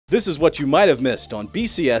This is what you might have missed on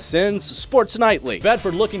BCSN's Sports Nightly.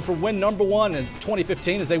 Bedford looking for win number 1 in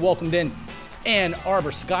 2015 as they welcomed in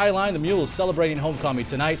Arbor Skyline. The Mules celebrating homecoming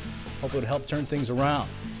tonight. Hope it would help turn things around.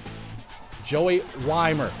 Joey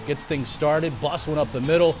Weimer gets things started. Bus went up the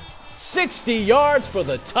middle. 60 yards for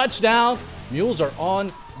the touchdown. Mules are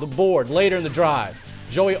on the board later in the drive.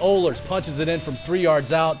 Joey Ohlers punches it in from 3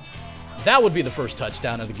 yards out. That would be the first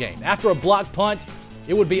touchdown of the game. After a block punt,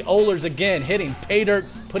 it would be Ohlers again hitting pay dirt,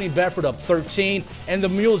 putting Bedford up 13, and the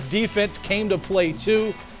Mules defense came to play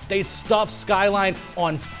too. They stuffed Skyline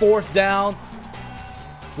on 4th down,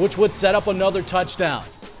 which would set up another touchdown.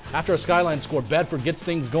 After a Skyline score, Bedford gets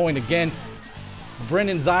things going again.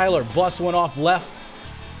 Brendan Zeiler, bus went off left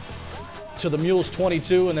to the Mules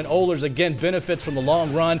 22, and then Ohlers again benefits from the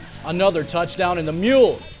long run. Another touchdown, and the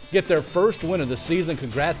Mules get their first win of the season.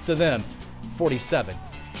 Congrats to them,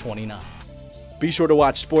 47-29. Be sure to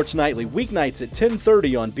watch Sports Nightly weeknights at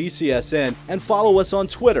 10:30 on BCSN and follow us on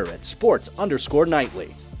Twitter at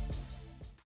sports_nightly.